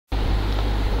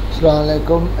Assalamu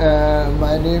alaikum.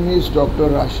 My name is Dr.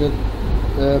 Rashid,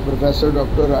 Professor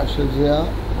Dr. Rashid here.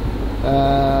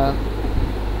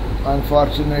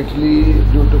 Unfortunately,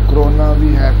 due to Corona,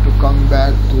 we have to come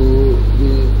back to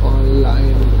the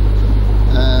online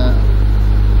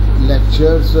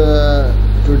lectures.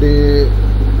 Today,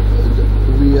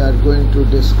 we are going to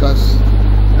discuss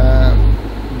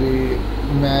the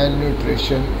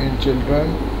malnutrition in children,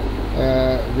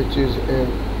 which is a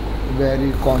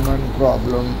very common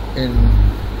problem in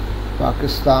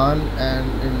Pakistan and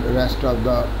in the rest of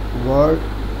the world.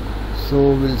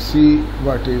 So we'll see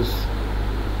what is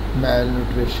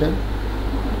malnutrition.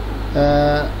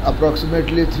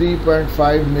 Approximately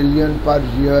 3.5 million per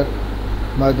year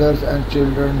mothers and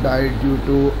children die due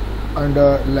to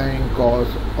underlying cause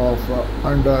of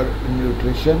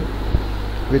undernutrition,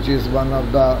 which is one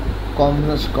of the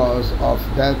commonest cause of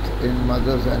death in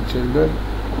mothers and children.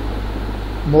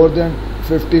 More than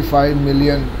 55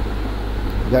 million,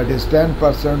 that is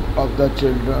 10% of the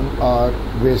children, are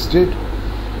wasted,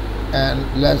 and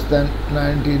less than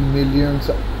 19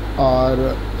 millions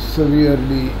are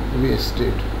severely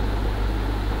wasted.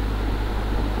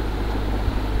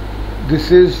 This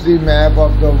is the map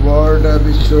of the world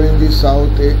which showing the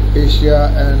South Asia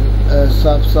and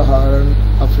Sub-Saharan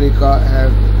Africa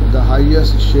have the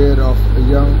highest share of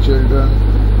young children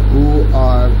who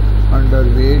are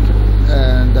underweight,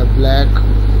 and the black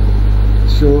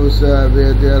shows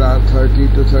where there are 30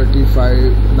 to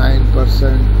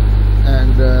 9%,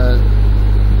 and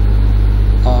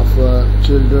of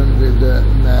children with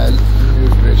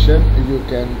malnutrition. You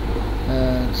can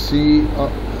see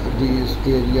these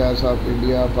areas of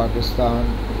India, Pakistan,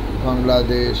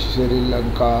 Bangladesh, Sri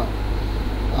Lanka,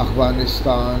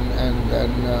 Afghanistan, and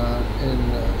then in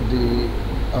the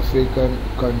African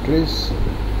countries.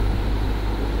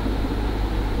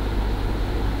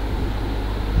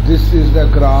 This is the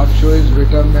graph shows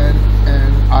vitamin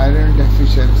and iron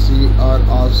deficiency are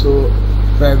also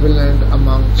prevalent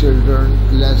among children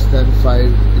less than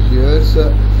 5 years.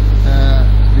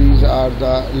 These are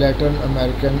the Latin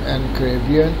American and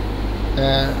Caribbean,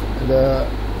 the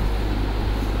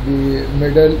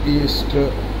Middle East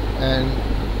and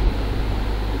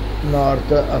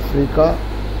North Africa.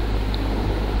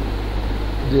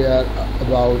 They are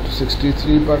about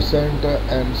 63%,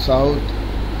 and South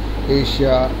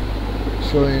Asia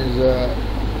showing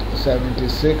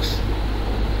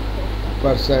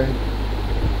 76%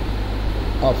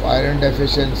 of iron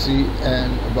deficiency,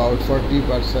 and about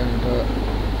 40%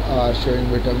 are showing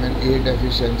vitamin A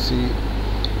deficiency.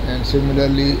 And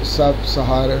similarly,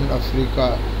 Sub-Saharan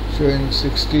Africa showing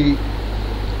 60%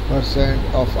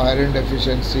 of iron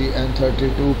deficiency and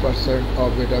 32%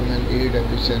 of vitamin A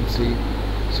deficiency.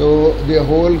 So the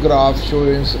whole graph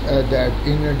shows that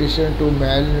in addition to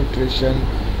malnutrition,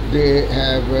 they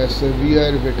have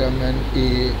severe vitamin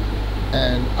A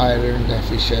and iron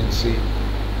deficiency.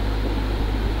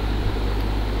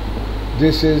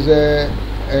 This is a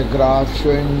graph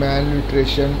showing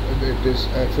malnutrition. It is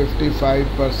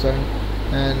 55%,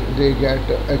 and they get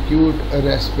acute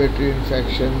respiratory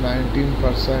infection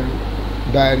 19%,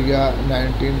 diarrhea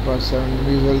 19%,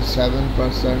 measles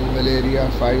 7%, malaria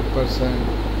 5%,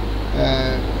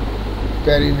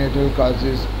 perinatal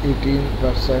causes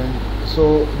 18%.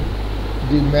 So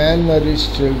the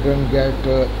malnourished children get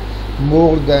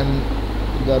more than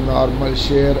the normal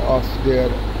share of their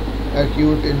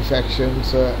acute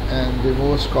infections, and the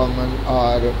most common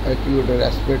are acute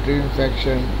respiratory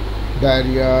infection,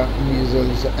 diarrhea,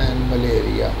 measles, and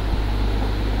malaria.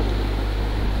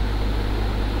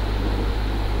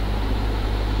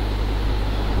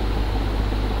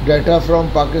 Data from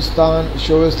Pakistan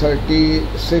shows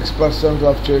 36%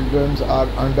 of children are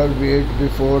underweight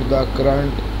before the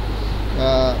current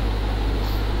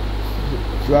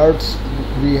floods.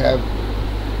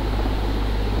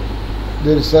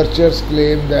 The researchers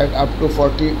claim that up to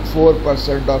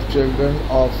 44% of children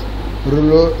of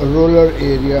rural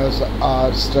areas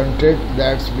are stunted.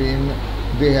 That's mean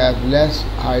they have less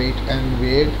height and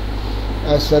weight.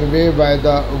 A survey by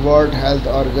the World Health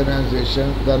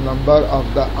Organization, the number of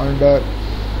the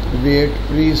underweight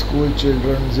preschool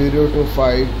children 0 to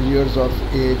 5 years of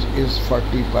age is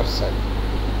 40%.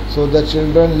 So the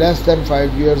children less than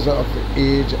 5 years of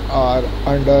age are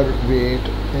underweight,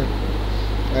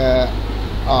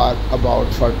 are about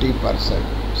 40%.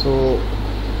 So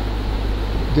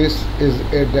this is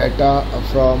a data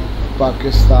from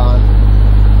Pakistan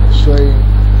showing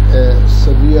a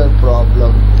severe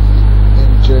problem in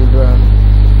children,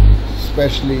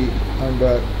 especially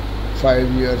under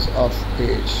 5 years of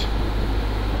age.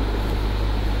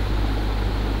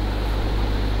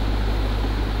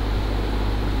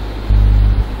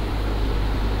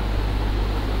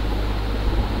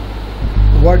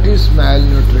 What is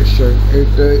malnutrition?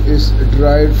 It is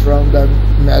derived from the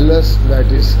malus,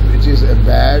 which is a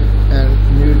bad, and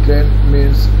nutrient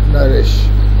means nourish.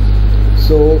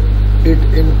 So it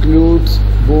includes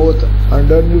both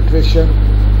undernutrition,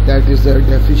 that is the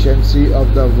deficiency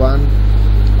of the one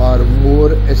or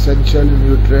more essential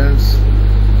nutrients,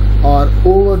 or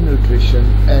overnutrition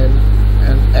and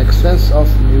an excess of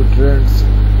nutrients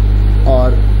or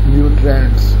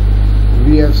nutrients.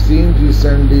 We have seen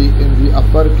recently in the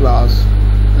upper class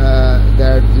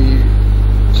that the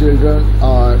children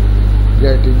are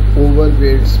getting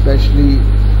overweight, especially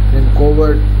in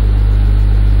COVID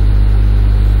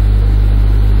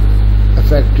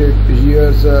affected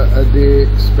years. They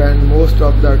spend most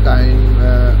of the time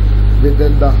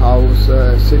within the house,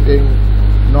 sitting,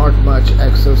 not much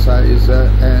exercise,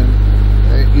 and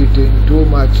eating too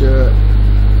much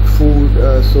food,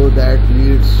 so that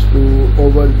leads to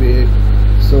overweight.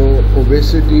 So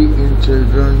obesity in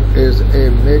children is a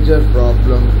major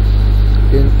problem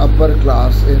in upper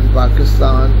class in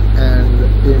Pakistan and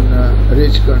in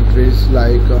rich countries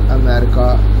like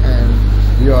America and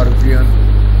European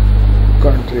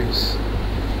countries.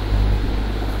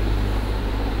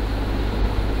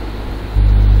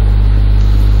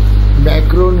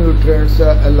 Macronutrients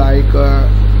like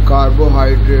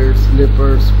carbohydrates,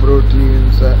 lipids,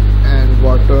 proteins, and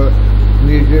water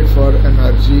needed for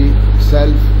energy,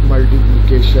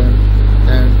 self-multiplication,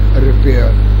 and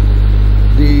repair.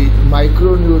 The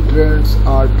micronutrients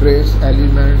are trace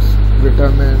elements,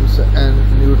 vitamins, and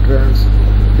nutrients.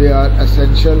 They are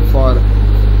essential for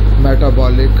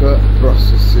metabolic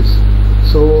processes.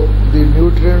 So the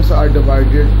nutrients are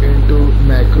divided into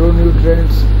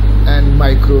macronutrients and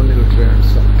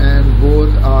micronutrients, and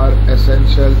both are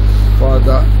essential for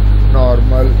the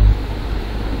normal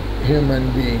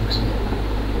human beings.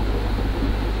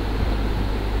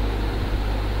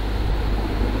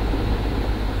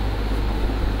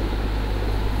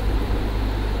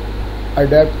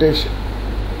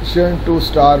 Adaptation to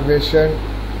starvation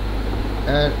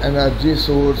and energy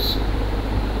source.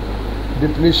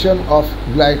 Depletion of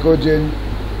glycogen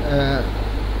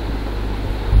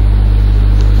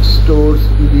stores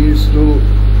leads to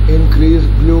increased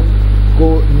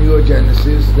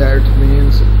gluconeogenesis, that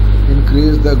means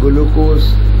increase the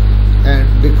glucose and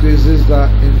decreases the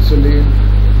insulin,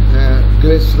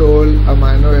 glycerol,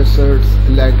 amino acids,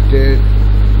 lactate,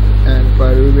 and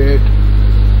pyruvate.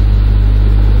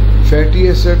 Fatty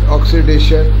acid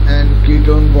oxidation and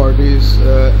ketone bodies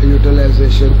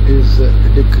utilization is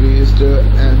decreased,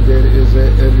 and there is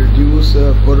a reduced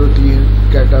protein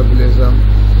catabolism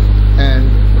and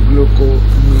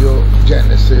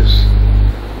gluconeogenesis.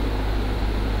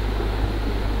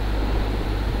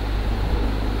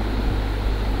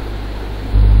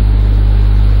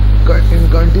 In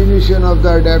continuation of the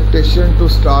adaptation to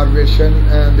starvation,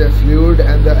 and the fluid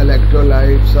and the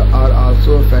electrolytes are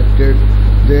also affected.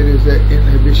 There is an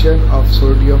inhibition of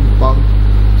sodium pump,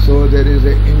 so there is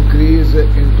an increase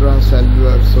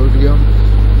intracellular sodium,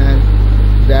 and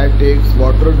that takes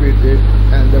water with it,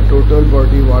 and the total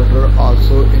body water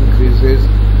also increases.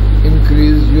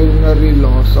 Increased urinary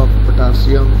loss of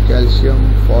potassium, calcium,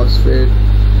 phosphate,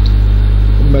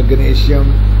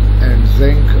 magnesium, and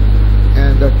zinc,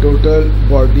 and the total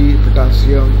body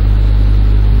potassium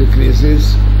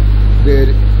decreases.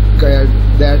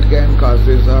 That can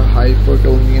causes a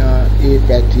hypotonia,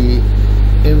 apathy,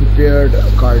 impaired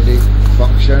cardiac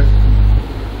function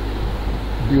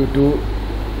due to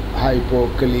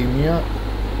hypokalemia.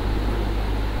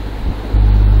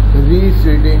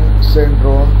 Refeeding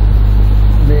syndrome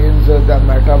means the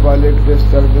metabolic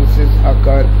disturbances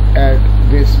occur at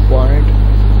this point.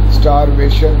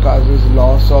 Starvation causes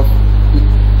loss of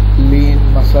lean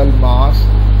muscle mass,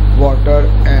 water,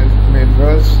 and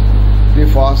minerals. The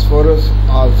phosphorus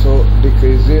also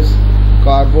decreases.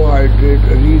 Carbohydrate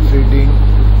refeeding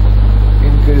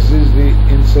increases the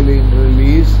insulin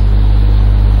release.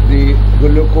 The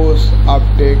glucose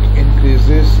uptake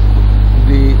increases.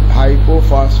 The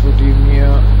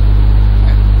hypophosphatemia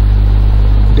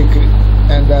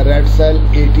and the red cell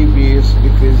ATPase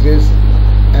decreases,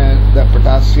 and the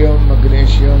potassium,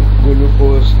 magnesium,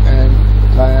 glucose, and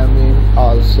thiamine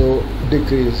also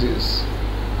decreases.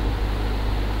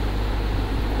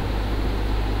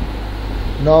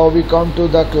 Now we come to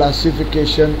the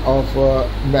classification of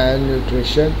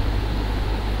malnutrition.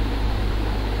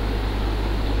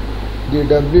 The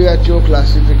WHO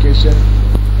classification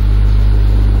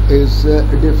is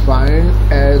defined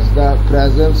as the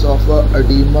presence of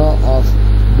edema of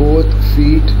both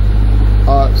feet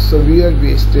or severe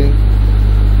wasting,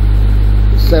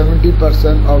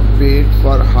 70% of weight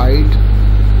for height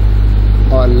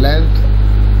or length,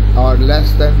 or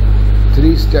less than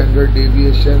 3 standard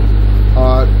deviation,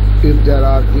 or if there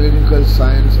are clinical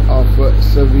signs of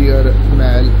severe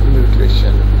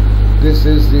malnutrition. This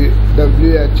is the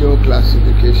WHO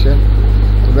classification.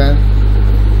 When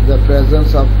the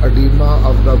presence of edema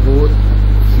of the both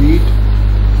feet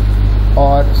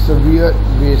or severe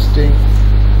wasting.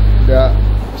 The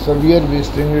severe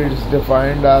wasting is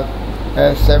defined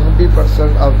as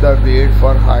 70% of the weight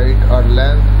for height or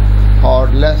length or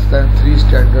less than 3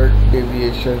 standard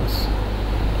deviations.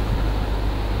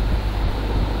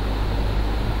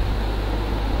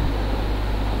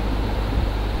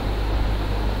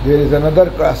 There is another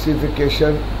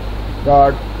classification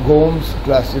called Gomes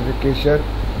classification.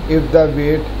 If the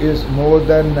weight is more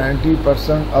than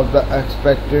 90% of the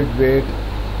expected weight,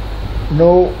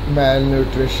 no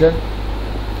malnutrition.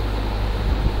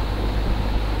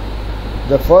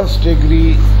 The first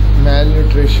degree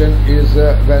malnutrition is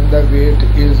when the weight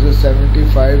is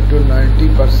 75 to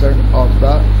 90% of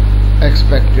the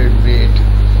expected weight.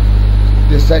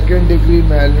 The second degree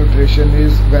malnutrition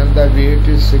is when the weight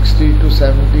is 60 to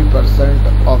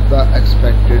 70% of the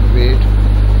expected weight.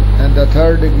 And the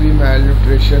third degree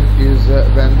malnutrition is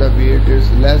when the weight is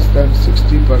less than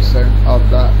 60% of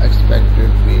the expected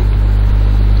weight.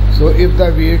 So if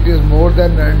the weight is more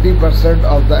than 90%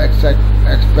 of the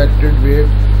expected weight,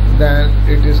 then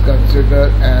it is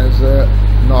considered as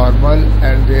normal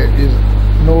and there is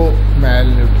no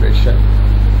malnutrition.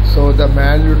 So the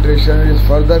malnutrition is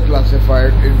further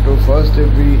classified into first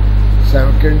degree,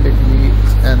 second degree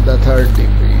and the third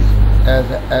degree, as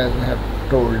I have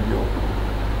told you.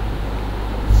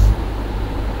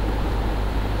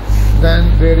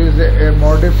 Then there is a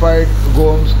modified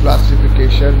Gomes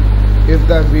classification. If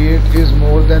the weight is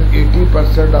more than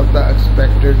 80% of the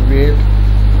expected weight,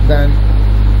 then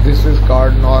this is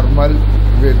called normal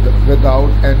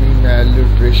without any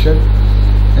malnutrition.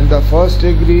 In the first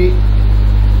degree,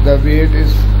 the weight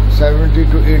is 70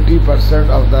 to 80%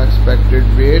 of the expected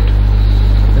weight.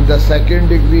 In the second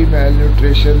degree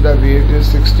malnutrition, the weight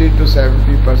is 60 to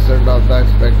 70% of the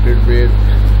expected weight.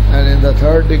 And in the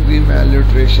third degree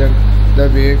malnutrition, the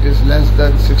weight is less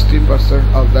than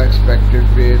 60% of the expected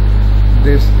weight.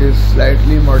 This is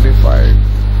slightly modified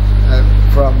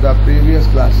from the previous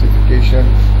classification,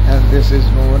 and this is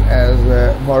known as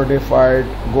modified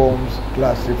Gomes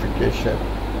classification.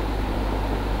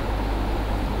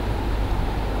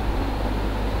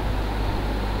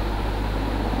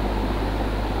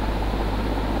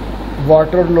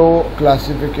 Waterloo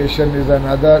classification is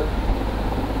another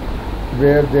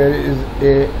where there is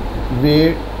a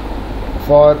weight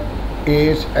for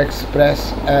age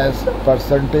expressed as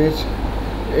percentage.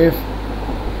 If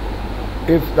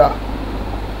the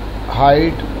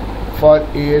height for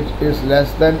age is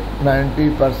less than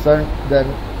 90%,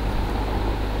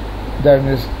 then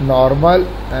is normal,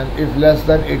 and if less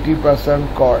than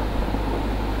 80%, called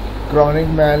chronic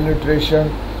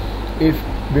malnutrition. If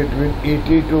between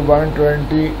 80 to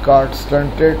 120, called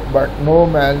stunted but no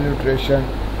malnutrition,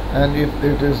 and if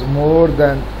it is more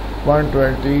than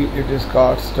 120, it is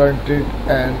called stunted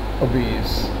and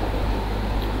obese.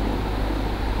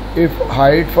 If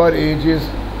height for age is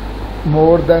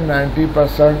more than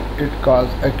 90%, it calls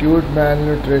acute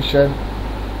malnutrition,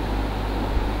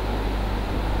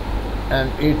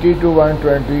 and 80 to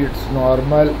 120 it's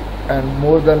normal, and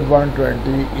more than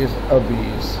 120 is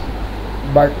obese.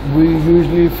 But we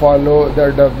usually follow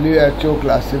the WHO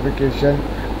classification,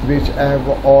 which I have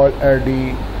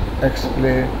already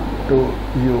explained to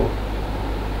you.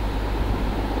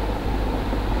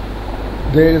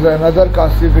 There is another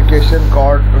classification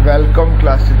called Wellcome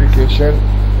classification,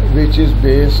 which is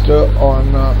based on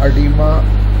edema,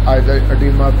 either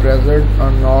edema present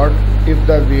or not. If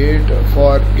the weight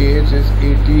for age is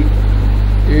 80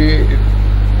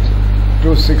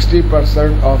 to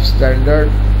 60% of standard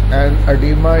and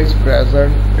edema is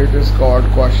present, it is called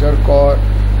kwashiorkor.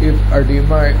 If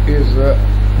edema is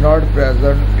not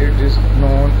present, it is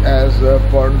known as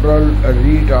ponderal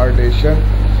retardation.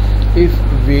 If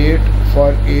weight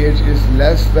for age is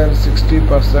less than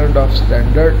 60% of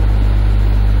standard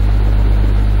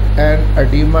and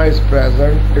edema is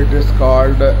present, it is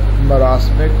called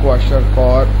marasmic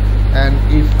kwashiorkor, and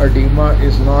if edema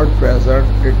is not present,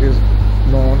 it is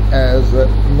known as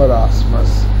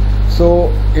marasmus. So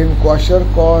in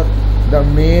kwashiorkor, the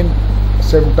main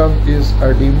symptom is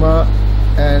edema,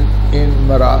 and in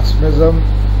marasmism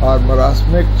or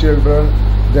marasmic children,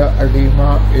 the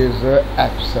edema is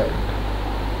absent.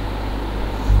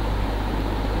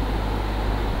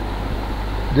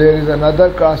 There is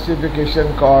another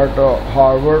classification called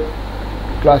Harvard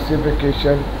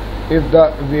classification. If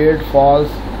the weight falls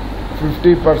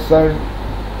 50%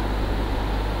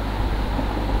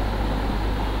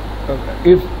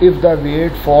 if the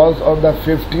weight falls on the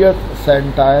 50th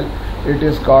centile, it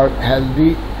is called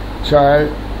healthy child.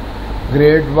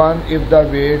 Grade 1, if the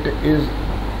weight is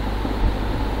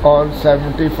on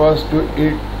 71st to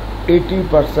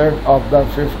 80% of the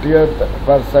 50th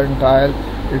percentile,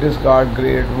 it is called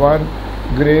grade 1.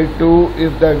 Grade 2,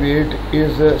 if the weight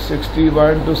is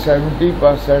 61 to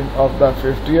 70% of the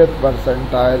 50th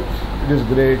percentile, it is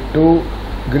grade 2.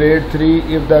 Grade 3,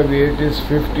 if the weight is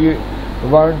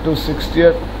 51 to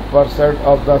 60%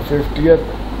 of the 50th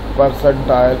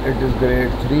percentile, it is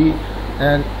grade 3.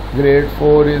 And grade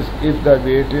 4 is if the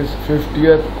weight is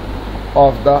 50th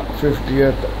of the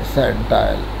 50th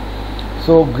centile.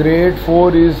 So grade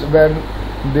 4 is when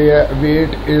the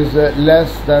weight is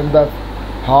less than the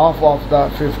half of the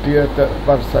 50th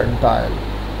percentile.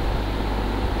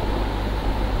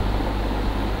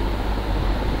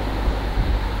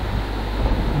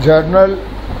 General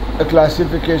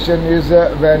classification is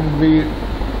when we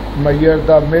measure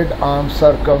the mid-arm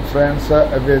circumference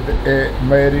with a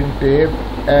measuring tape.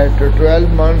 At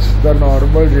 12 months, the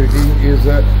normal reading is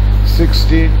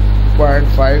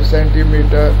 16.5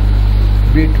 centimeter.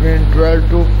 Between 12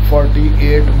 to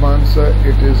 48 months,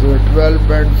 it is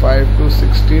 12.5 to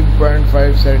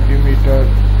 16.5 centimeter,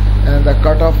 and the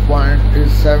cutoff point is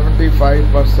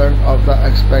 75% of the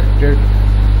expected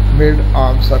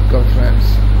mid-arm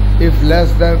circumference. If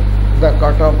less than the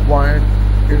cutoff point,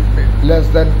 less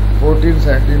than 14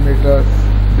 centimeter,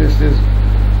 this is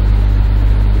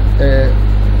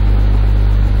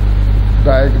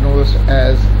diagnosed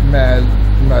as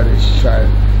malnourished child.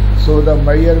 So the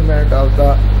measurement of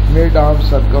the mid-arm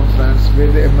circumference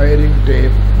with a measuring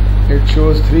tape, it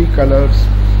shows 3 colors: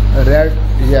 red,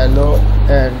 yellow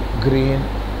and green,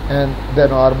 and the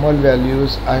normal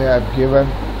values I have given.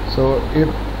 So if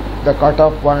the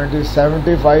cutoff point is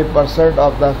 75%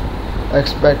 of the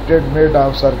expected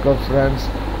mid-arm circumference,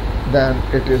 then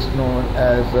it is known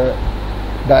as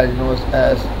diagnosed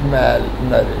as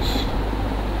malnourished.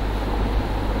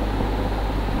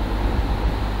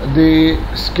 The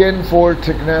skin fold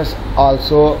thickness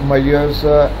also measures,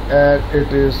 and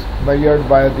it is measured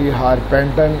by the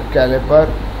Harpenton caliper,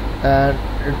 and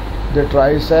the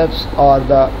triceps or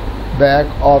the back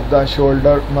of the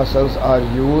shoulder muscles are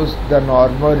used. The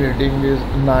normal reading is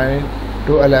 9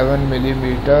 to 11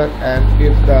 millimeter, and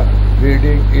if the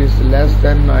reading is less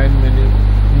than 9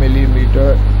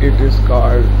 millimeter, it is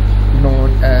called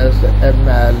known as a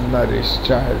malnourished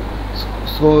child.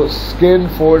 So skin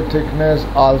fold thickness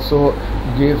also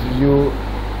gives you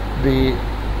the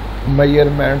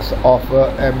measurements of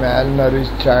a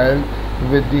malnourished child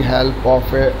with the help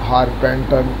of a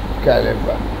Harpenton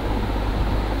caliper.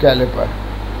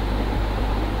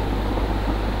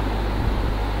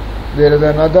 There is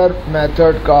another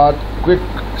method called quick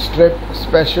strip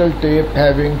special tape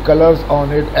having colors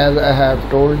on it, as I have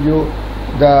told you.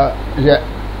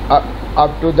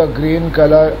 Up to the green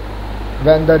color,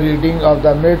 when the reading of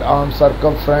the mid-arm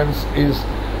circumference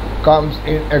comes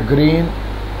in a green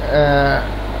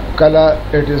color,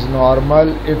 it is normal.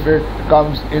 If it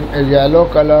comes in a yellow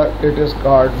color, it is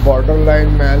called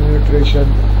borderline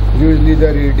malnutrition. Usually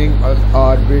the reading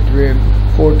are between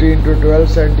 14 to 12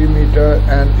 centimeter,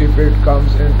 and if it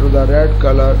comes into the red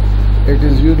color, it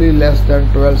is usually less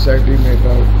than 12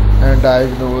 centimeter and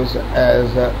diagnosed as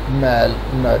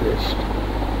malnourished.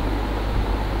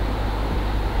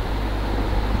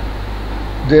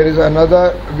 There is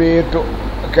another way to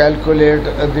calculate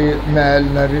the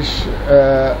malnourished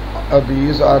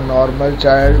obese or normal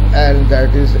child, and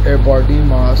that is a body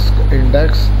mass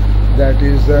index, that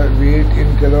is weight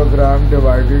in kilogram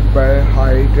divided by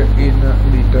height in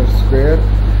meter square.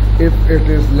 If it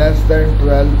is less than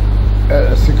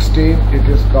 16, it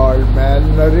is called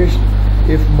malnourished.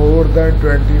 If more than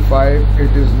 25,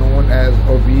 it is known as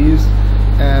obese,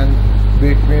 and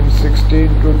between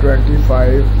 16 to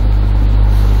 25,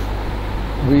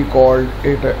 we called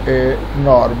it a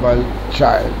normal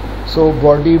child. So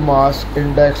body mass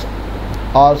index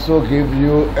also give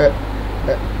you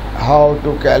how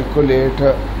to calculate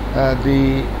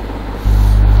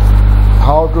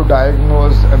how to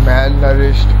diagnose a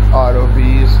malnourished or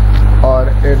obese or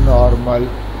a normal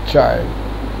child.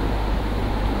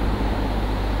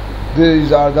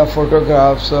 These are the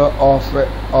photographs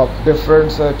of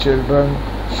different children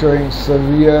showing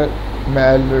severe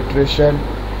malnutrition.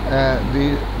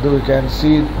 We can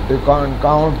see, they can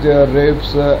count their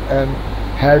ribs, and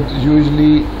head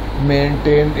usually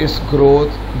maintain its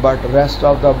growth, but rest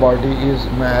of the body is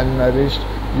malnourished.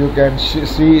 You can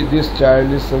see this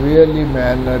child is severely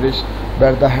malnourished,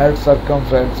 but the head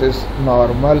circumference is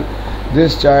normal.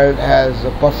 This child has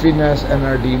puffiness and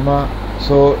edema,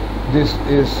 so this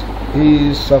is he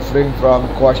is suffering from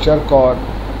kwashiorkor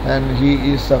and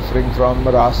he is suffering from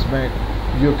marasmic.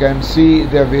 You can see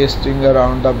the wasting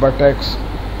around the buttocks.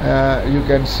 You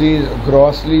can see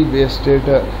grossly wasted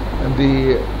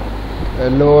the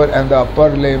lower and the upper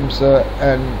limbs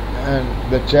and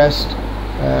the chest.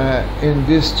 In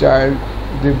this child,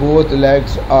 the both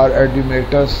legs are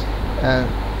edematous and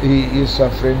he is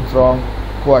suffering from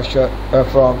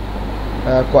kwashiorkor.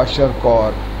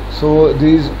 So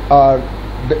these are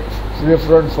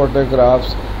different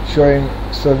photographs showing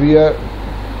severe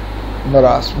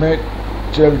marasmic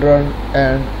children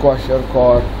and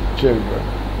kwashiorkor children.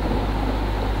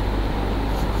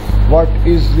 What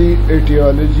is the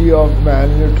etiology of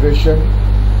malnutrition?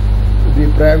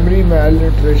 The primary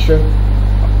malnutrition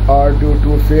are due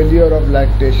to failure of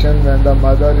lactation when the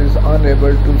mother is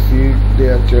unable to feed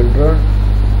their children.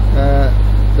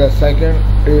 The second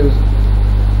is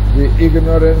the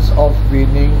ignorance of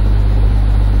weaning.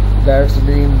 That's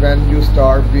mean when you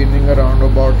start weaning around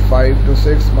about 5 to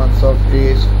 6 months of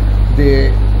age,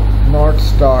 they not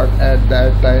start at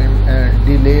that time and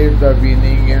delay the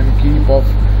weaning and keep off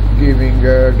giving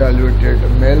diluted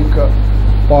milk.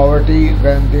 Poverty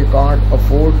when they can't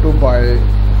afford to buy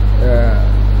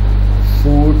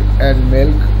food and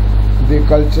milk. The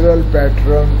cultural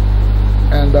pattern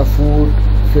and the food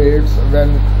fades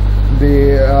when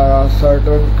there are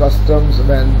certain customs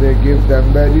when they give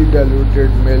them very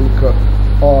diluted milk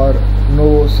or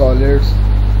no solids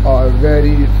or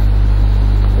very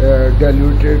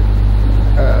diluted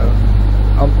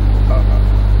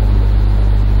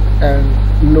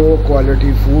and low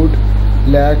quality food.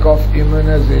 Lack of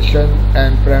immunization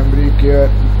and primary care,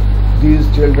 these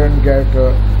children get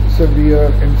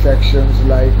severe infections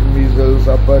like measles,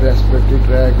 upper respiratory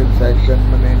tract infection,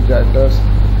 meningitis.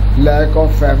 Lack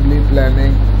of family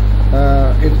planning.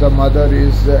 If the mother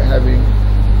is having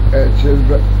a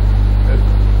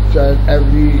child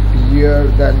every year,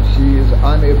 then she is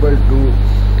unable to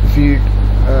feed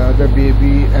the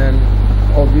baby, and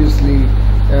obviously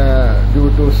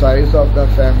due to size of the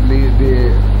family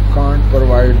they can't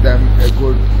provide them a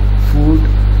good food.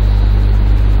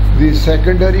 The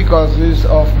secondary causes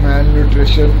of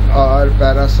malnutrition are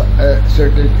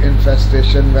parasitic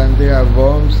infestation when they have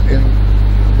worms in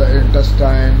the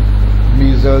intestine,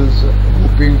 measles,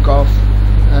 whooping cough,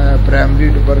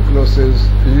 primary tuberculosis,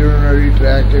 urinary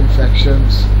tract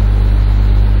infections.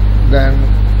 Then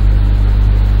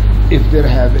if they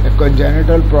have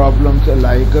congenital problems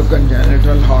like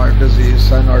congenital heart disease,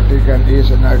 cyanotic and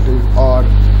acyanotic, or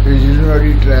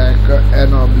urinary tract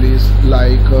anomalies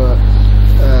like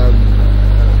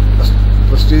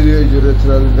posterior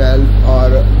urethral valve or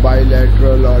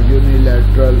bilateral or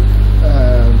unilateral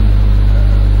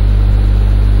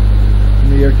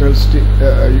meatal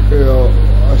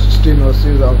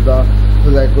stenosis of the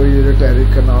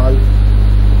zygomatic canal,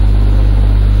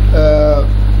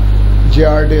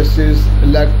 giardiasis,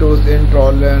 lactose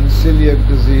intolerance, celiac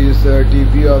disease,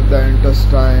 TB of the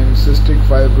intestine, cystic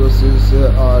fibrosis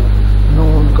are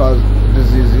known cause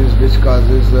diseases which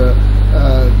causes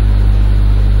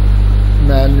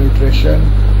malnutrition.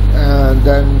 And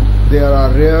then there are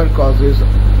rare causes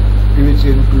which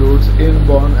includes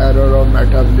inborn error of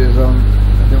metabolism.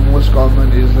 The most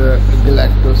common is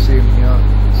galactosemia.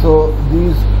 So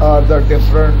these are the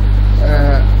different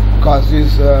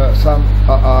causes. Some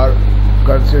are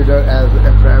considered as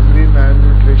a primary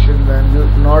malnutrition when you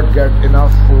not get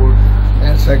enough food,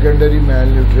 and secondary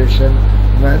malnutrition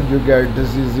when you get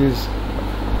diseases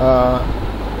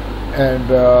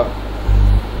and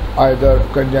either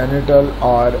congenital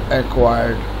or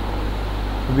acquired,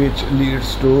 which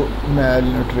leads to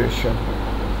malnutrition.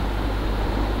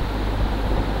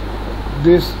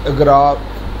 This graph,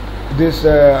 this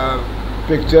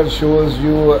picture shows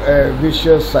you a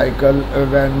vicious cycle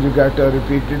when you get a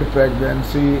repeated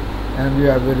pregnancy and you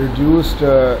have a reduced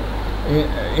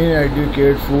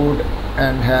inadequate food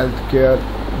and health care.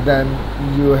 Then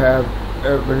you have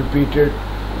repeated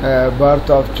birth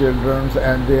of children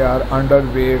and they are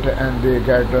underweight and they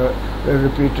get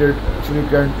repeated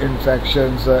frequent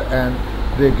infections and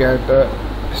they get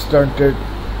stunted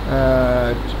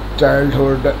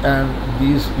childhood, and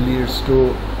this leads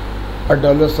to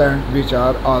adolescent which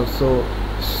are also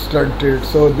stunted.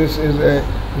 So this is a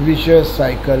vicious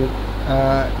cycle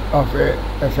of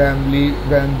a family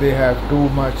when they have too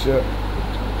much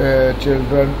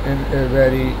children in a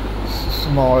very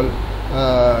small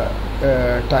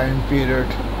time period.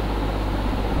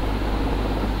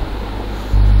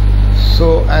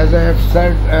 So as I have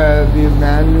said, the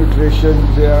malnutrition,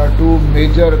 there are two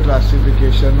major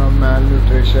classification of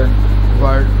malnutrition.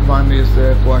 One is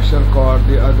kwashiorkor,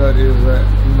 the other is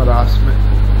marasmic.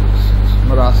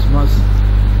 marasmus.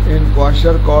 In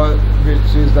kwashiorkor,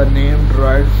 which is the name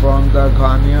derived from the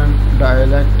Ghanaian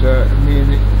dialect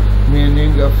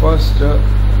meaning first,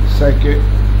 second.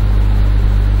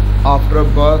 After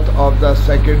birth of the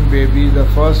second baby, the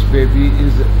first baby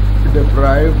is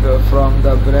deprived from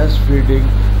the breastfeeding,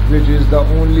 which is the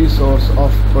only source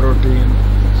of protein.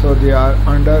 So they are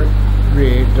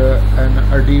underweight and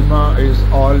edema is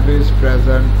always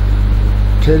present.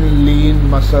 Thin, lean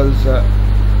muscles,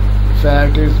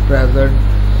 fat is present.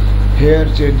 Hair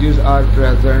changes are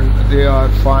present. They are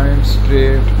fine,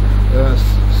 straight,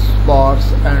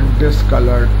 sparse and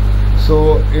discolored.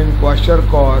 So in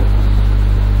kwashiorkor,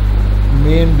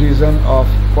 main reason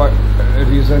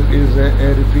is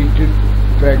a repeated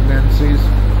pregnancies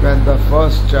when the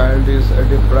first child is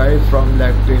deprived from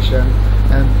lactation,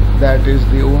 and that is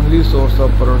the only source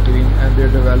of protein, and they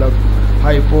develop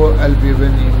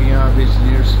hypoalbuminemia, which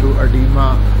leads to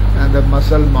edema, and the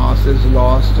muscle mass is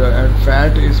lost and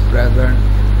fat is present,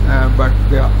 but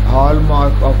the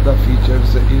hallmark of the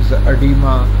features is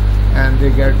edema, and they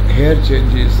get hair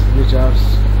changes which are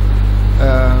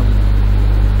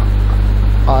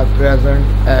present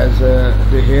as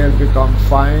the hair become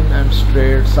fine and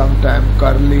straight, sometimes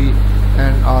curly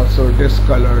and also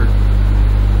discolored.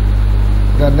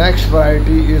 The next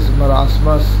variety is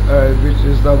marasmus, which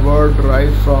is the word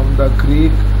derived from the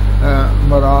Greek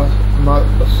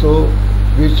marasso,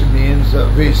 which means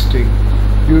wasting.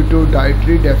 Due to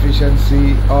dietary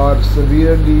deficiency or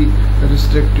severely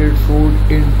restricted food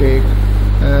intake,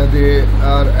 they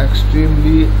are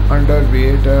extremely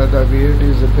underweight. The weight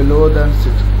is below than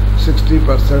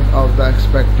 60% of the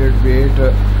expected weight.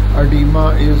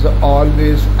 Edema is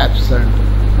always absent.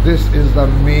 This is the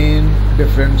main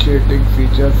differentiating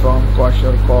feature from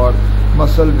kwashiorkor: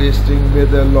 muscle wasting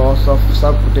with a loss of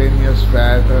subcutaneous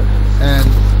fat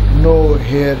and no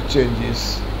hair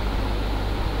changes.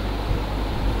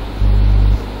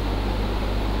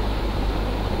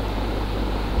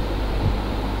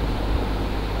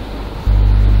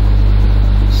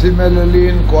 Similarly,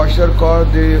 in kwashiorkor,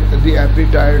 the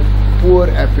appetite, poor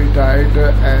appetite,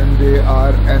 and they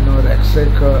are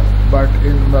anorexic. But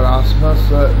in marasmus,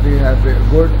 they have a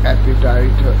good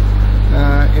appetite.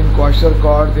 In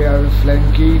kwashiorkor, they have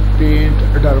flaky paint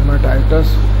dermatitis.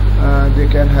 They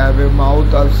can have a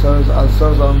mouth ulcers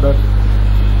on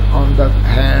the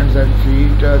hands and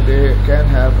feet. They can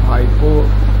have hypo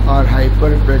or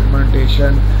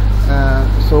hyperpigmentation.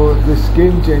 So the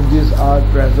skin changes are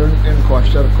present in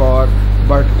kwashiorkor,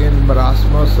 but in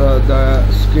marasmus the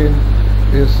skin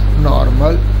is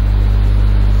normal.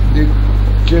 The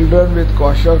children with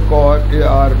kwashiorkor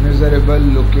are miserable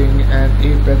looking and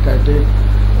apathetic,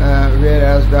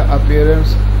 whereas the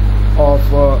appearance of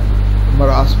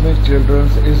marasmic children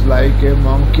is like a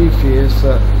monkey face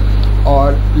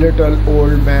or little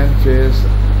old man face,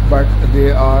 but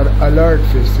they are alert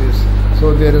faces.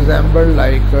 So they resemble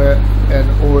like an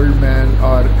old man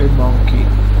or a monkey.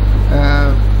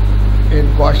 In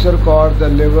kwashiorkor, the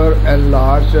liver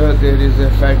enlarged. There is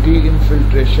a fatty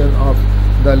infiltration of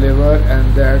the liver,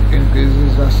 and that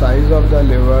increases the size of the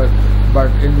liver.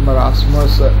 But in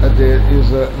marasmus, there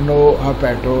is no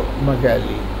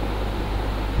hepatomegaly.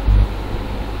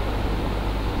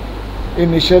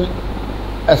 Initial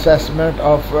assessment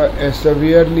of a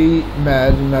severely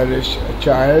malnourished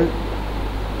child: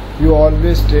 you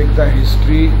always take the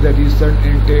history, the recent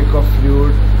intake of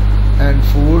fluid and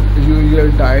food,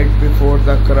 usual diet before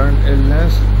the current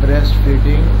illness,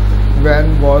 breastfeeding,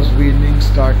 when was weaning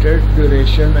started,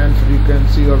 duration and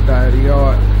frequency of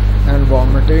diarrhea and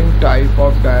vomiting, type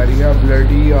of diarrhea,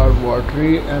 bloody or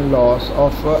watery, and loss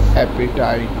of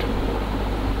appetite.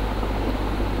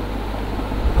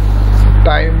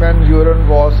 Time when urine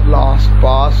was last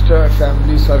passed,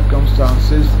 family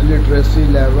circumstances, literacy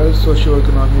level,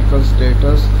 socio-economical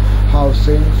status,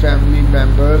 housing, family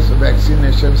members,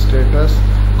 vaccination status,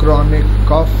 chronic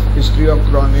cough, history of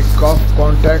chronic cough,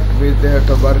 contact with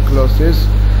tuberculosis,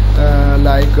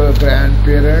 like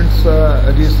grandparents,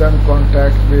 recent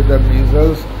contact with the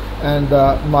measles, and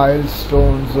the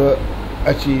milestones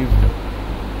achieved.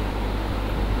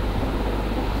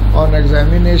 On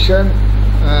examination,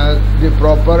 the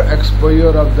proper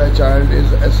exposure of the child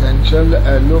is essential.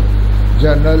 Look,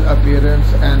 general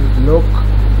appearance and look.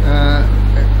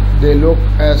 They look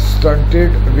as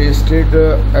stunted, wasted,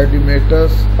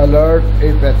 edematous, alert,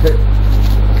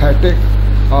 apathetic,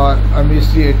 or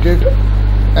emaciated.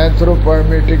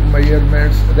 Anthropometric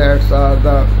measurements, that are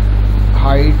the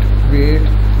height, weight,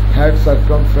 head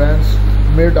circumference,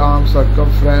 mid-arm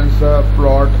circumference,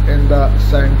 plot in the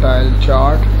centile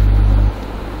chart.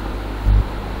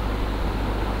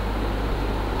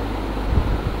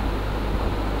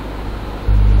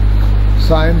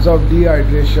 Signs of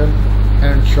dehydration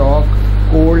and shock: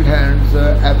 cold hands,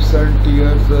 absent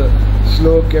tears,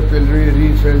 slow capillary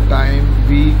refill time,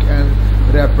 weak and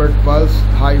rapid pulse,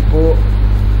 hypo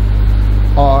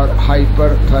or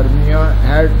hyperthermia,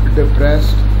 head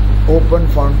depressed, open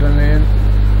fontanelle,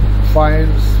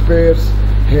 fine sparse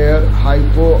hair,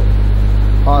 hypo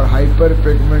or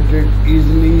hyperpigmented,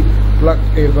 easily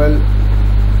pluckable,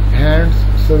 hands,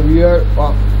 severe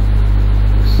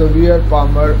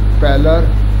palmar pallor,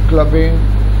 clubbing,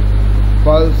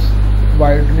 pulse,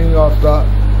 widening of the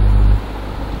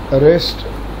wrist,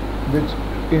 which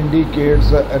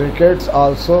indicates rickets.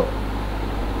 Also,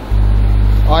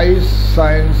 eyes,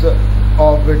 signs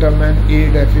of vitamin E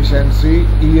deficiency,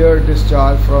 ear,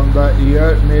 discharge from the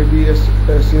ear, may be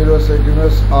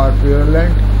serosignous or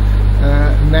purulent,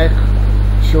 neck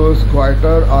shows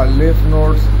goiter or lymph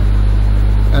nodes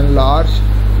enlarged,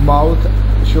 mouth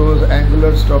shows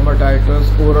angular stomatitis,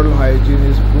 oral hygiene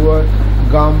is poor,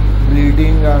 gum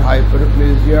bleeding or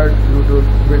hyperplasia due to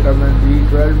vitamin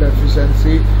B12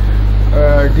 deficiency,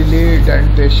 delayed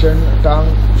dentation,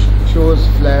 tongue shows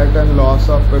flat and loss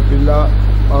of papilla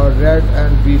or red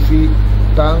and beefy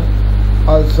tongue,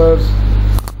 ulcers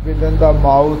within the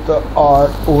mouth or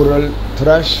oral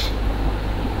thrush.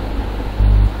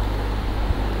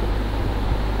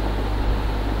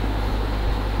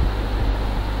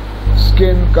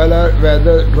 Skin color,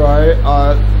 whether dry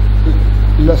or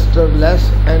lusterless,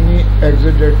 any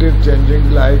exudative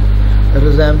changing like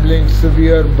resembling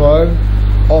severe burn,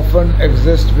 often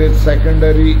exist with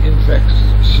secondary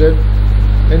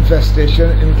infestation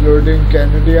including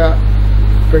candida,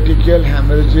 petechial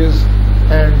hemorrhages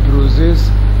and bruises.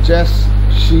 Chest,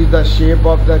 the shape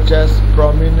of the chest,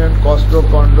 prominent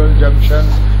costochondral junction,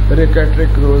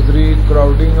 Rickettsic rosary,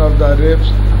 crowding of the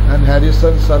ribs and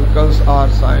Harrison circles are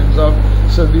signs of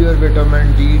severe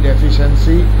vitamin D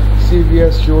deficiency.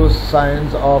 CVS shows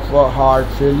signs of heart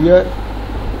failure.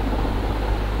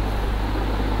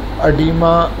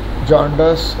 Edema,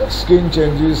 jaundice, skin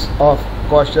changes of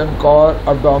caution core,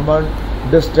 abdomen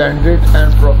distended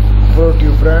and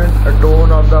protuberant, a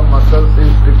tone of the muscle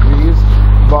is decreased,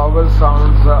 vowel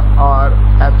sounds are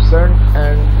absent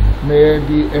and may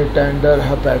be a tender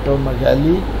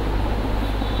hepatomegaly.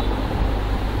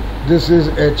 This is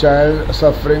a child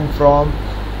suffering from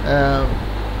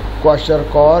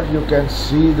kwashiorkor. You can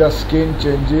see the skin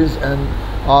changes and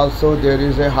also there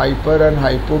is a hyper and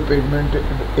hypopigmented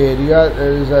area.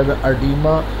 There is an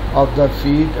edema of the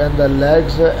feet and the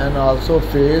legs and also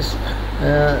face,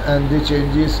 and the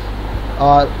changes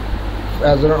are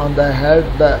as on the head.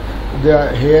 The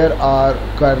hair are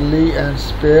curly and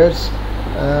sparse,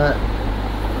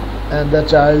 and the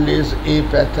child is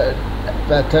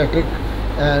apathetic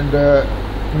and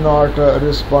not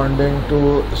responding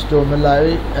to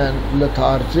stimuli and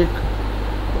lethargic.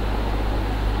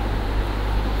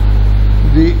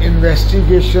 The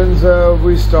investigations,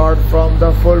 we start from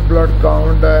the full blood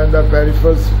count and the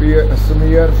peripheral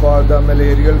smear for the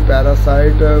malarial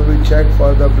parasite. We check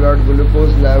for the blood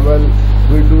glucose level.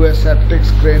 We do a septic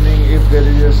screening if there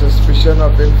is a suspicion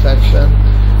of infection,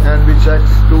 and we check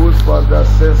stools for the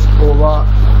cyst, ova,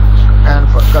 and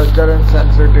for culture and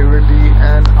sensitivity,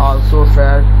 and also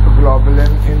fat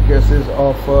globulin in cases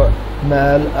of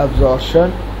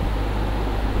malabsorption.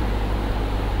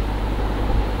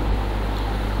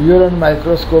 Urine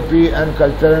microscopy and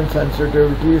culture and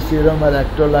sensitivity, serum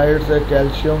electrolytes,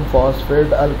 calcium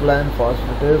phosphate, alkaline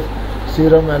phosphatase,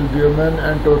 serum albumin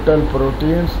and total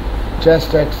proteins,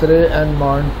 chest x-ray and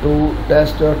MON2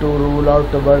 test to rule out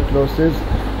tuberculosis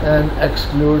and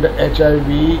exclude HIV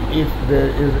if there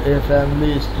is a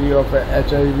family history of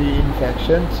HIV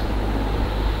infections.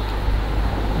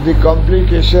 The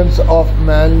complications of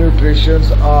malnutrition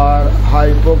are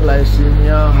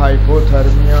hypoglycemia,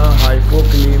 hypothermia,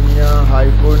 hypokalemia,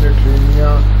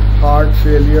 hyponatremia, heart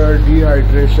failure,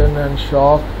 dehydration and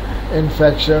shock,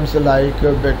 infections like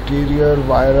bacterial,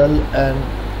 viral and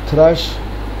thrush.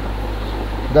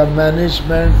 The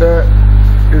management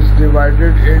is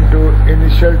divided into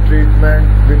initial treatment,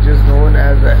 which is known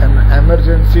as an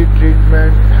emergency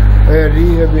treatment,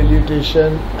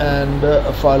 rehabilitation and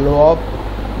follow-up.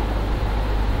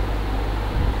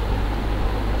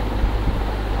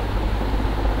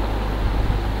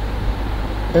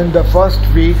 In the first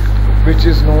week, which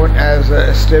is known as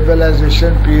a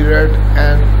stabilization period,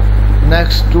 and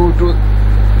next 2 to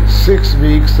 6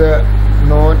 weeks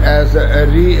known as a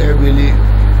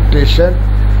rehabilitation,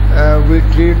 we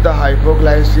treat the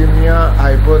hypoglycemia,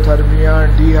 hypothermia,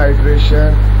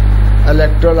 dehydration,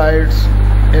 electrolytes,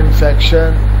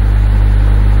 infection,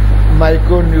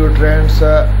 micronutrients,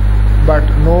 but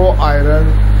no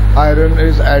iron Iron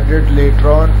is added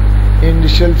later on.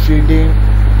 Initial feeding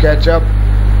catch up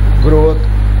growth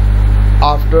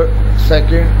after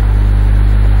second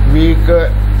week.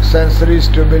 Sensory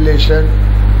stimulation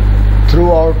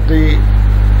throughout the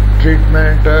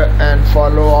treatment and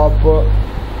follow up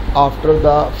after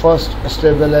the first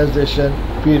stabilization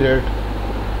period.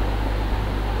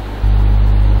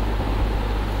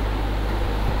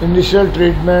 Initial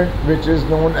treatment, which is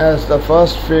known as the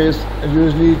first phase,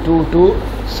 usually 2 to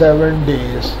 7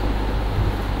 days.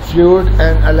 Fluid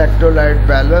and electrolyte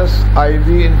balance. IV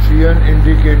infusion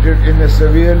indicated in a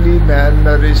severely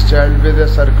malnourished child with a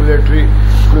circulatory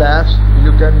collapse.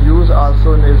 You can use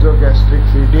also nasogastric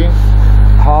feeding.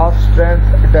 Half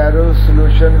strength Darrow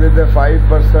solution with a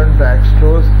 5%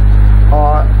 dextrose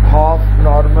or half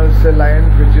normal saline,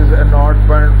 which is a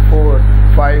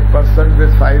 0.45%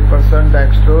 with 5%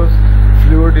 dextrose.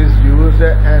 Fluid is used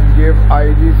and give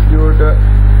IV fluid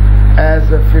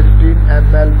as a 15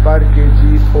 ml per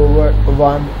kg over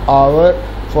 1 hour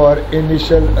for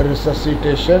initial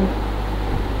resuscitation.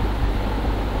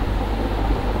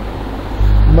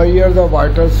 Measure the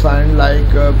vital sign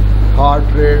like heart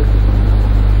rate,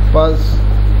 pulse,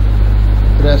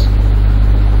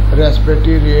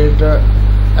 respiratory rate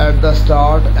at the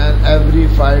start and every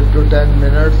 5 to 10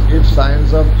 minutes. If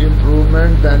signs of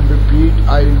improvement, then repeat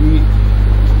IV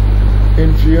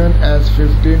infusion as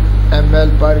 15 ml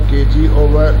per kg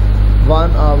over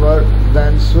 1 hour,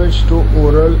 then switch to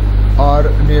oral or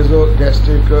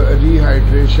nasogastric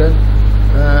rehydration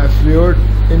fluid.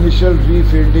 Initial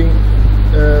refeeding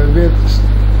with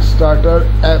starter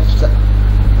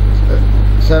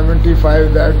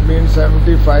F75, that means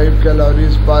 75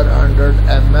 calories per 100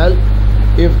 ml.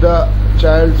 If the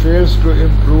child fails to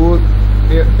improve,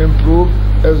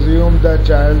 assume the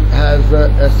child has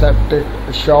a septic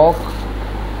shock.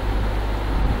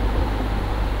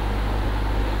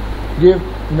 Give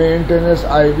maintenance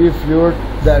IV fluid,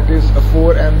 that is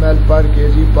 4 ml per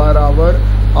kg per hour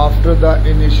after the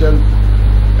initial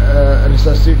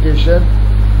resuscitation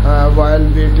while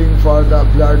waiting for the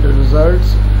blood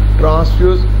results.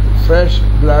 Transfuse fresh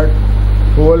blood,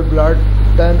 whole blood,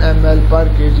 10 ml per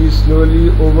kg slowly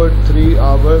over 3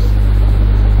 hours.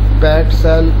 Packed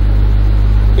cell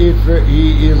if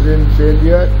he is in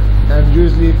failure, and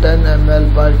usually 10 ml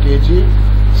per kg.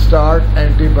 Start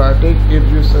antibiotic if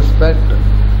you suspect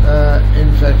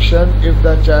infection. If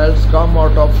the child's come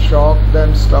out of shock,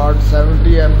 then start 70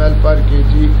 ml per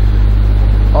kg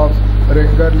of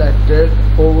ringer lactate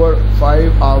over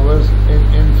 5 hours in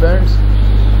infants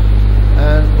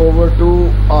and over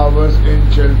 2 hours in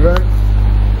children.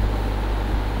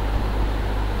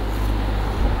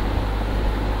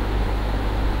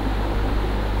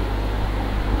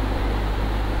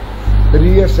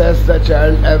 Reassess the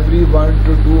child every 1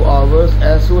 to 2 hours.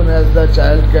 As soon as the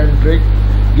child can drink,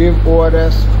 give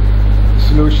ORS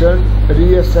solution.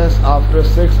 Reassess after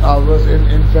 6 hours in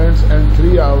infants and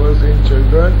 3 hours in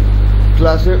children.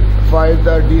 Classify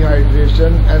the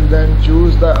dehydration and then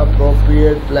choose the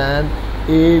appropriate plan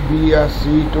A, B or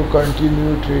C to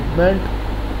continue treatment.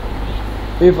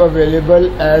 If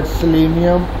available, add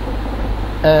selenium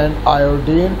and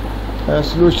iodine.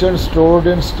 Solution stored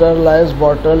in sterilized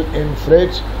bottle in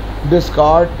fridge.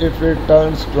 Discard if it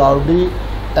turns cloudy.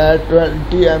 Add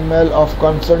 20 ml of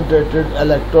concentrated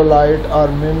electrolyte or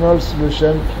mineral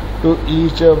solution to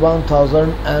each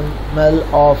 1000 ml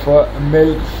of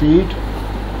milk feed.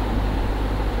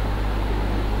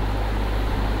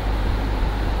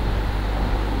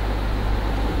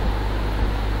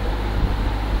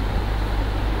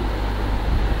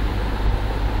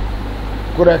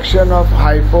 Correction of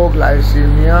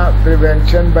hypoglycemia.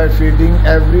 Prevention by feeding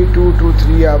every 2 to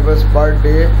 3 hours per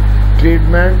day.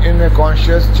 Treatment in a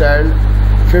conscious child,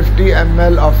 50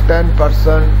 ml of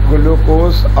 10%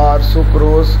 glucose or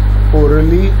sucrose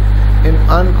orally. In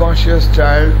unconscious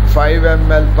child, 5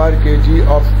 ml per kg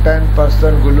of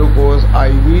 10% glucose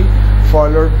IV,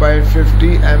 followed by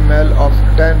 50 ml of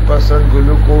 10%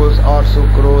 glucose or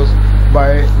sucrose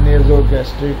by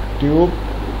nasogastric tube.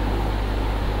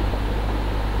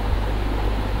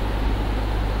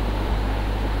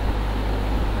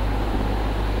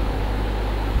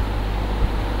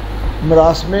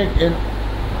 Marasmic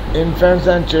infants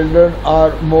and children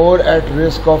are more at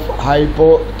risk of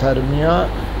hypothermia.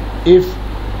 If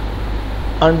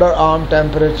underarm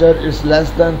temperature is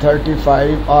less than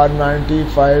 35 or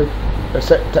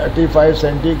 35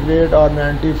 centigrade or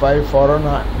 95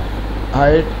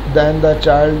 Fahrenheit, then the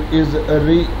child is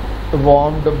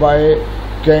re-warmed by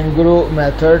kangaroo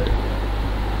method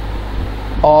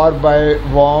or by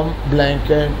warm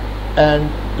blanket and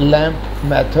lamp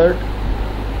method.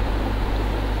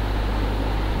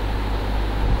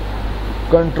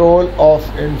 Control of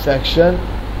infection.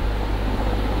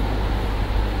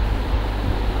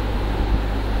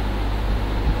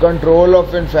 Control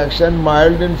of infection.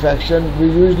 Mild infection, we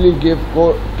usually give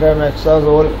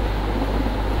tremexazole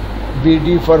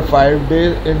BD for 5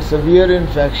 days. In severe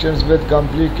infections with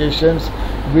complications,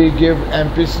 we give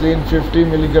ampicillin 50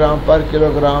 mg per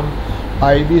kilogram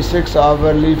IV 6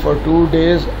 hourly for 2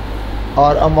 days,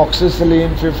 or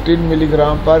amoxicillin 15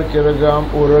 mg per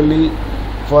kilogram orally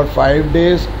for 5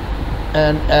 days,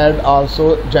 and add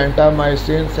also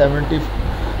gentamicin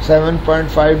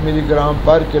 7.5 mg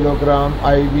per kilogram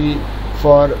IV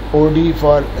for OD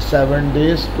for 7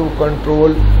 days to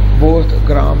control both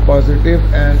gram-positive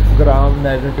and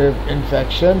gram-negative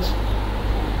infections.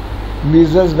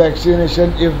 Measles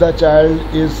vaccination, if the child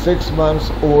is 6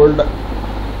 months old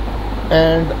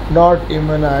and not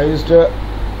immunized,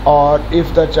 or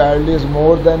if the child is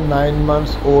more than 9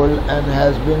 months old and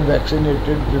has been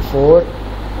vaccinated before,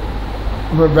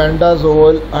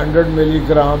 mebendazole 100 mg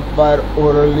per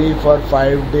orally for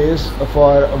 5 days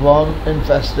for worm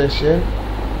infestation.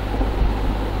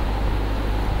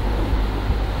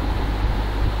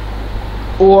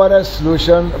 ORS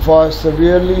solution for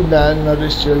severely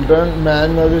malnourished children.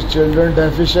 Malnourished children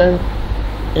deficient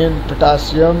in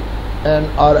potassium and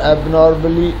are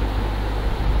abnormally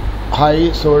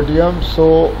high sodium,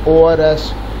 so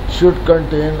ORS should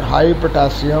contain high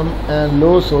potassium and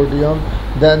low sodium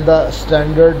than the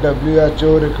standard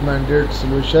WHO recommended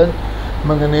solution.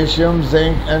 Magnesium,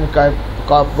 zinc and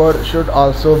copper should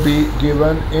also be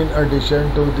given in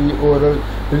addition to the oral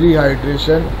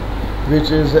rehydration,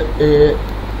 which is a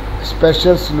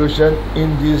special solution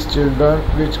in these children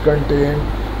which contain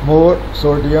more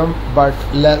sodium but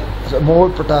more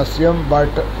potassium but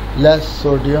less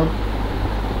sodium.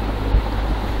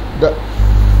 The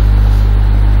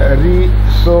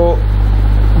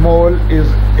Risomol is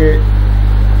a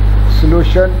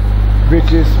solution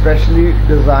which is specially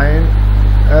designed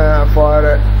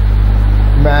for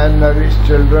malnourished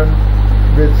children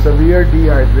with severe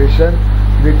dehydration.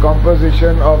 The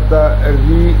composition of the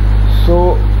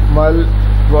Risomol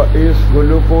is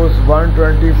glucose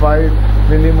 125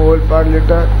 millimole per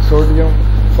liter, sodium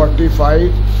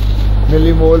 45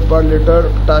 millimole per liter,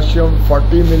 potassium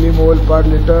 40 millimole per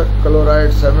liter,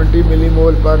 chloride 70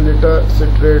 millimole per liter,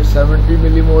 citrate 70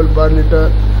 millimole per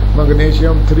liter,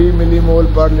 magnesium 3 millimole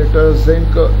per liter,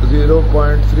 zinc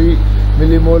 0.3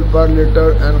 millimole per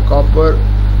liter, and copper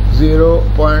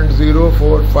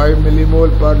 0.045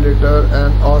 millimole per liter,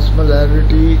 and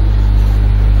osmolarity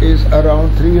is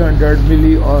around 300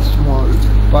 milliosmol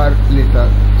per liter.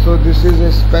 So this is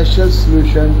a special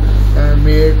solution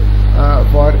made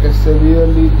for a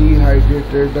severely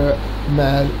dehydrated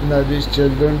malnourished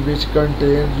children, which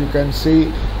contains, you can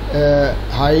see,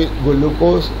 high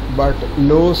glucose but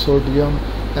low sodium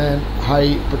and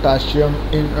high potassium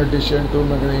in addition to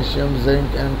magnesium,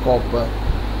 zinc and copper.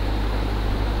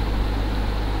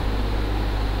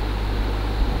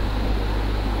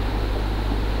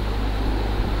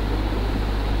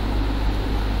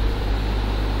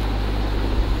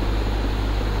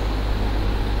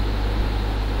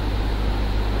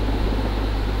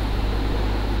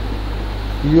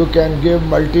 You can give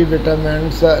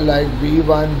multivitamins like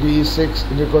B1, B6,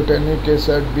 nicotinic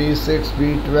acid, B6,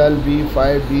 B12,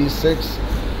 B5, B6,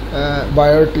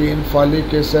 biotin,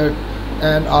 folic acid,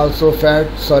 and also fat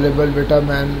soluble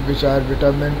vitamin, which are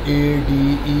vitamin A,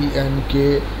 D, E and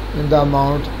K in the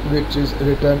amount which is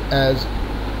written as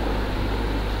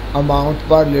amount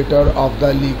per liter of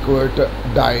the liquid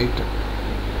diet.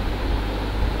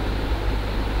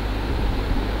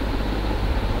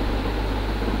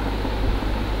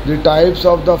 The types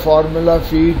of the formula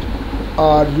feed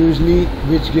are usually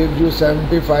which gives you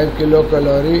 75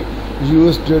 kilocalorie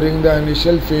used during the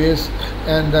initial phase,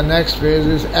 and the next phase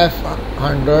is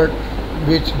F100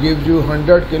 which gives you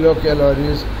 100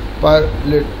 kilocalories per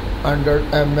 100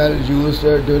 ml used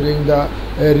during the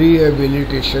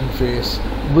rehabilitation phase.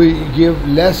 We give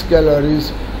less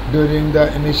calories during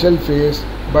the initial phase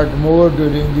but more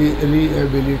during the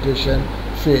rehabilitation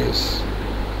phase.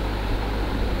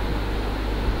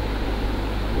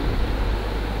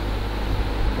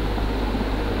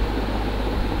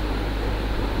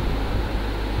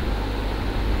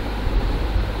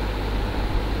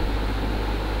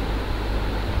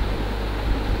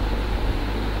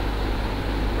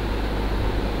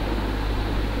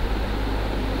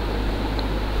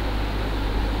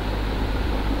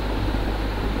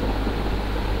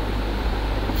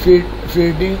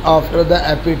 Feeding after the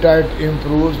appetite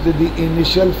improves. The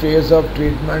initial phase of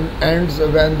treatment ends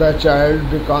when the child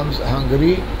becomes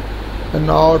hungry.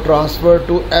 Now transfer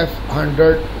to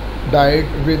F100 diet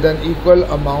with an equal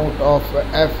amount of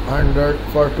F100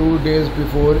 for 2 days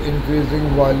before increasing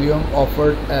volume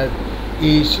offered at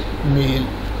each meal.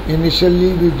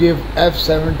 Initially we give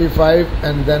F75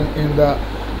 and then in the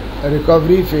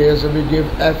recovery phase we give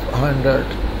F100.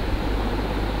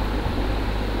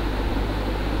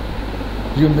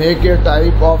 You make a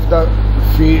type of the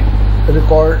feed,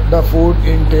 record the food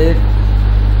intake,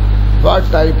 what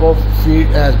type of feed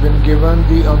has been given,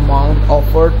 the amount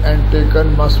offered and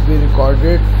taken must be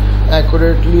recorded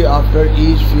accurately after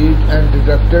each feed and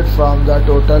deducted from the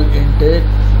total intake.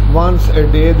 Once a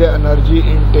day the energy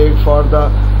intake for the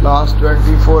last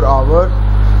 24 hours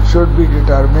should be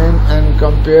determined and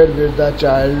compared with the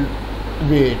child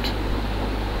weight.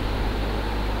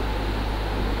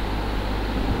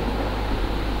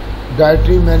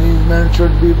 Dietary management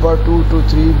should be for 2 to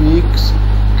 3 weeks.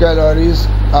 Calories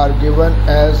are given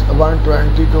as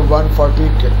 120 to 140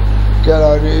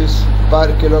 calories per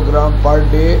kilogram per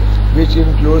day, which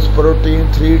includes protein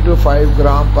 3 to 5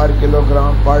 gram per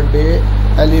kilogram per day,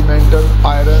 elemental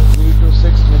iron 3 to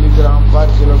 6 milligram per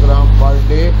kilogram per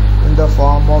day in the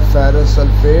form of ferrous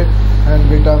sulfate, and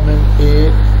vitamin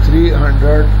A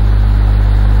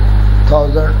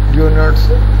 300,000 units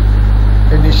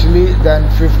initially, then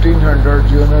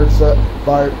 1500 units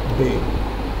per day.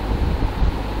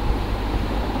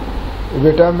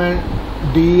 Vitamin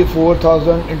D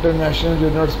 4000 international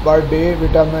units per day,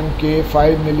 vitamin K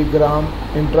 5 milligram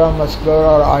intramuscular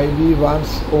or IV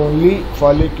once only,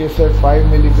 folic acid 5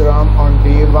 milligram on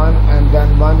day 1 and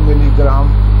then 1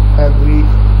 milligram every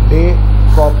day,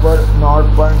 copper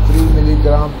 0.3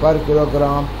 milligram per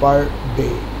kilogram per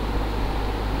day.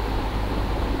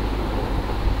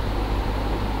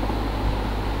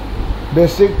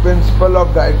 Basic principle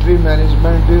of dietary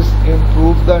management is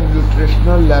improve the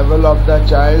nutritional level of the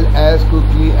child as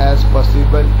quickly as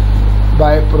possible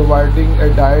by providing a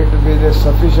diet with a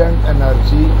sufficient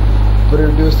energy,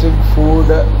 producing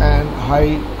food and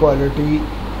high quality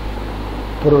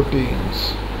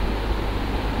proteins.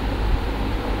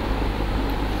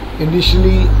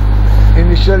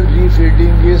 Initial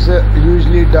refeeding is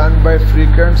usually done by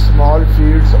frequent small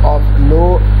feeds of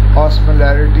low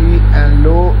osmolarity and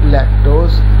low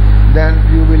lactose. Then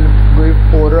you will give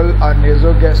oral or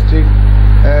nasogastric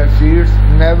feeds.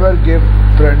 Never give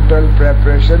parenteral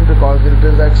preparation because it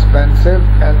is expensive,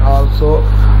 and also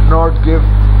not give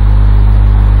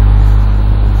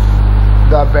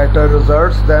the better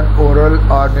results than oral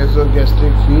or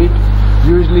nasogastric feed.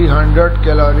 Usually 100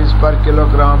 calories per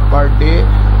kilogram per day.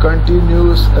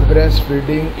 Continuous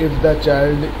breastfeeding if the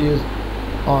child is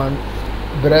on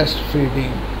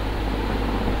breastfeeding.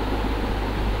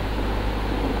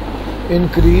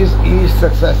 Increase each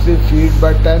successive feed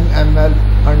by 10 ml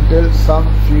until some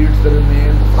feeds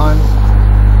remain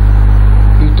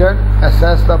uneaten.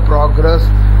 Assess the progress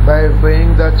by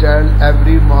weighing the child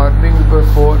every morning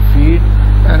before feed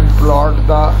and plot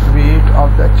the weight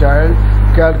of the child.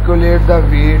 Calculate the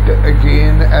weight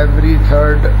gain every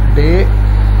third day.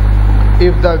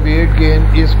 If the weight gain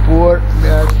is poor,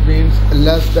 that means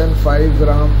less than 5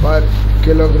 gram per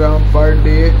kilogram per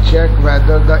day, check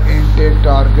whether the intake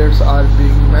targets are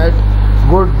being met.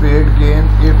 Good weight gain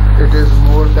if it is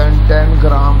more than 10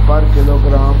 gram per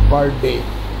kilogram per day.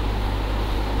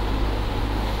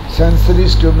 Sensory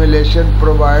stimulation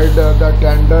provide the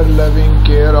tender loving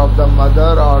care of the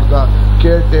mother or the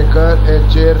caretaker, a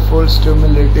cheerful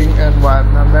stimulating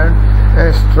environment,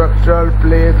 a structural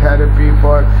play therapy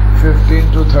for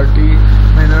 15 to 30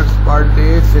 minutes per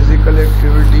day, physical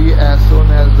activity as soon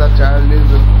as the child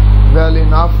is well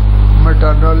enough,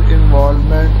 maternal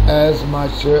involvement as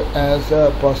much as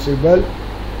possible.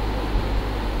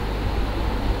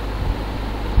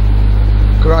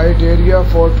 Criteria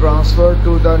for transfer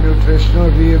to the nutritional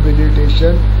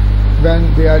rehabilitation: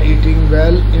 when they are eating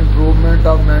well, improvement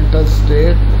of mental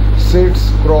state, sits,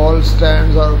 crawl,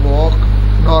 stands or walk,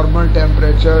 normal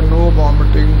temperature, no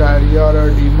vomiting, diarrhea or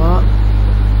edema,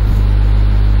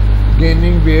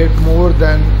 gaining weight more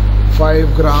than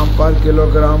 5 gram per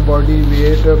kilogram body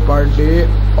weight per day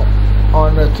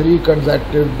on 3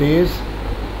 consecutive days.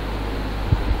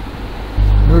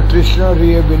 Nutritional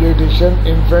rehabilitation: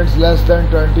 infants less than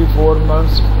 24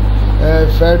 months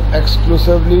fed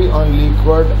exclusively on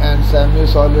liquid and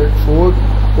semi-solid food,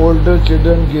 older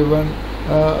children given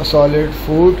solid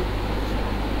food.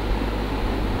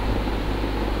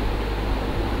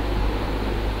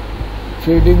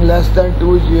 Feeding less than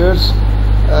 2 years,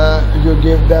 you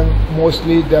give them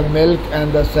mostly the milk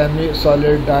and the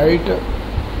semi-solid diet.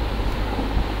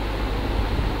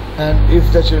 And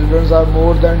if the children are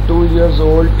more than 2 years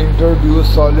old, introduce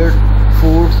solid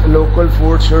foods, local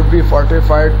foods should be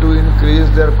fortified to increase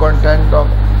their content of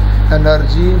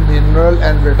energy, mineral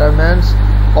and vitamins.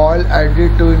 Oil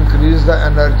added to increase the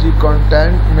energy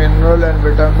content, mineral and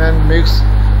vitamin mix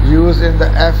used in the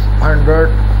F100.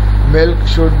 Milk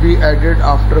should be added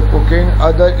after cooking.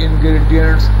 Other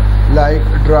ingredients like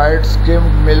dried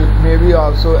skimmed milk may be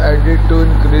also added to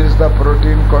increase the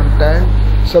protein content.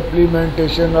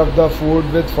 Supplementation of the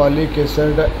food with folic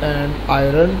acid and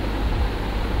iron.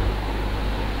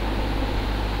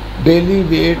 Daily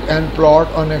weight and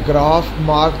plot on a graph.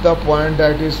 Mark the point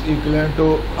that is equivalent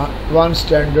to one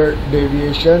standard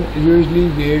deviation. Usually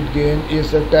weight gain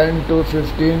is 10 to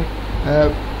 15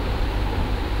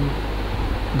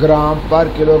 gram per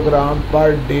kilogram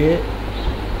per day.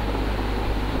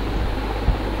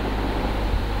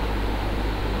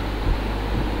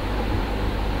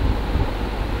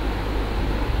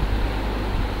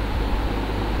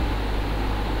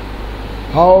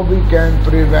 How we can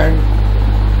prevent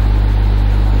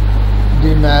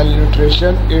the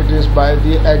malnutrition? It is by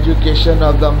the education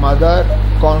of the mother,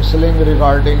 counseling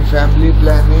regarding family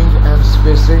planning and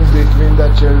spacing between the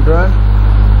children,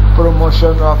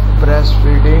 promotion of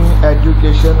breastfeeding,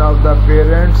 education of the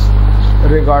parents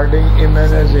regarding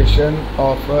immunization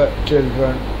of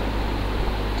children.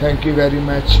 Thank you very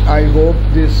much. I hope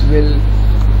this will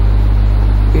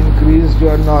increase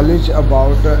your knowledge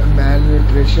about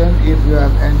malnutrition. If you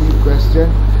have any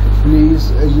question,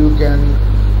 please you can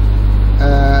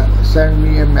send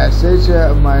me a message.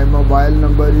 My mobile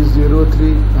number is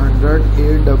 0300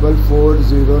 844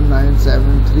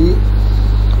 0973.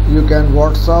 You can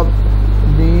WhatsApp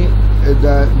me,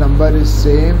 the number is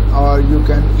same, or you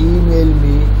can email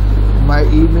me. My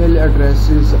email address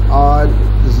is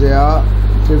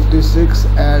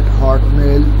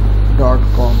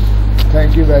rzia56@hotmail.com.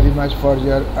 Thank you very much for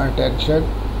your attention.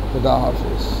 Khuda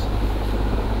Hafiz.